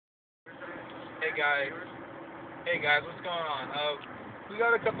Hey guys. Hey guys, what's going on? We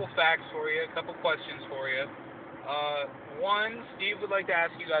got a couple facts for you, a couple questions for you. One, Steve would like to ask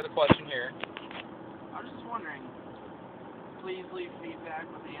you guys a question here. I was just wondering, please leave feedback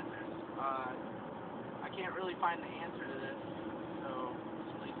with answers. I can't really find the answer to this, so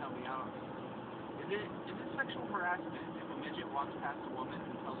just please help me out. Is it sexual harassment if a midget walks past a woman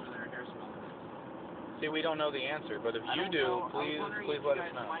and tells her their hair smells good? See, we don't know the answer, but if I you don't do, know. please, I was wondering please if let you us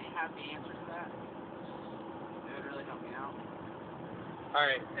guys know. might have the answer to that. It would really help me out. All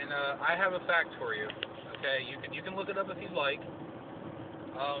right, and I have a fact for you. Okay, you can look it up if you'd like.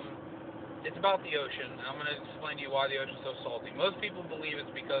 It's about the ocean. I'm going to explain to you why the ocean's so salty. Most people believe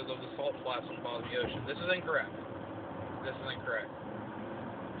it's because of the salt flats on the bottom of the ocean. This is incorrect. This is incorrect.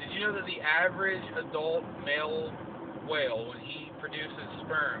 Did you know that the average adult male whale, when he produces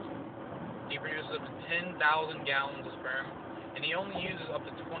sperm, he produces up to 10,000 gallons of sperm, and he only uses up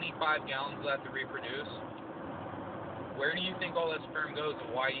to 25 gallons of that to reproduce? Where do you think all that sperm goes,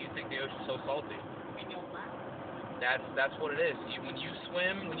 and why do you think the ocean's so salty? That's what it is. When you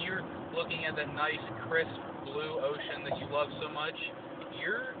swim, when you're looking at that nice, crisp blue ocean that you love so much,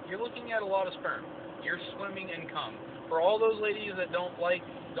 you're looking at a lot of sperm. You're swimming in cum. For all those ladies that don't like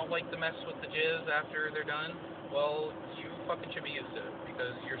to mess with the jizz after they're done, well, you fucking should be used to it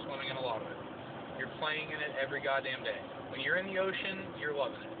because you're swimming in a lot of it. You're playing in it every goddamn day. When you're in the ocean, you're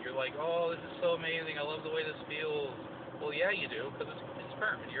loving it. You're like, oh, this is so amazing. I love the way this feels. Well, yeah, you do because it's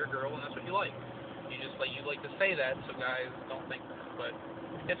sperm. And you're a girl, and that's what you like. You like to say that so guys don't think that, but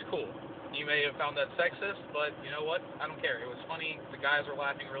it's cool. You may have found that sexist, but you know what? I don't care. It was funny. The guys were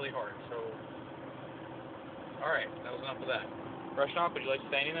laughing really hard. So, all right, that was enough of that. Rushnock, would you like to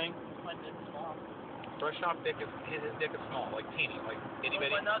say anything? My dick's small. Rushnock his dick is small, like teeny, like itty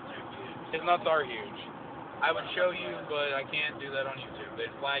bitty. My nuts are huge. His nuts are huge. I would show you, but I can't do that on YouTube.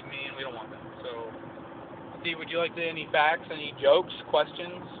 They'd flag me, and we don't want that. So, Steve, would you like to any facts, any jokes,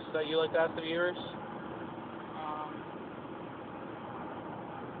 questions that you like to ask the viewers?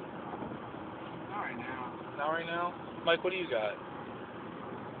 Not right now. Not right now. Mike, what do you got?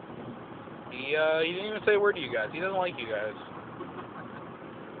 He didn't even say a word to you guys. He doesn't like you guys.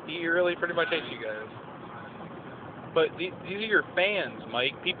 He really pretty much hates you guys. But these are your fans,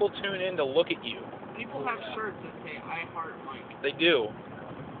 Mike. People tune in to look at you. People have shirts that say "I heart Mike." They do.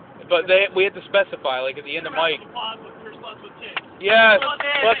 But we have to specify, like at the end of Mike. Yes,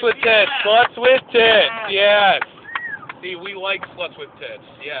 sluts with tits. Sluts with tits. Yes. See, we like sluts with tits.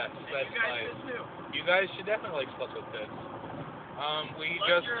 Yes, that's nice. You guys should definitely like sluts with tits.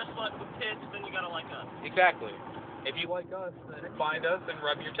 If you're a slut with tits, then you gotta like us. Exactly. If you like us, then find us and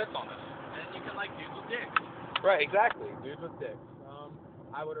rub your tits on us. And you can like dudes with dicks. Right, exactly. Dudes with dicks.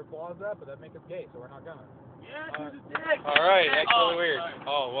 I would applause that, but that'd make us gay, so we're not gonna. Yeah, dudes with dicks. All right, that's really weird. Sorry.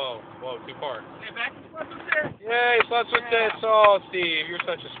 Oh, whoa, too far. Okay, back to sluts with tits. Yay, sluts with tits. Oh, Steve, you're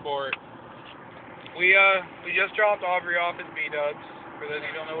such a sport. We just dropped Aubrey off at B-Dubs. For those of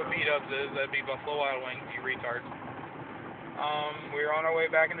you who don't know what B-Dubs is, that'd be Buffalo Wild Wings, you retards. We're on our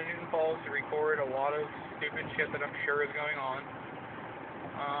way back into Newton Falls to record a lot of stupid shit that I'm sure is going on.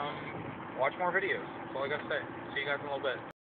 Watch more videos. That's all I gotta say. See you guys in a little bit.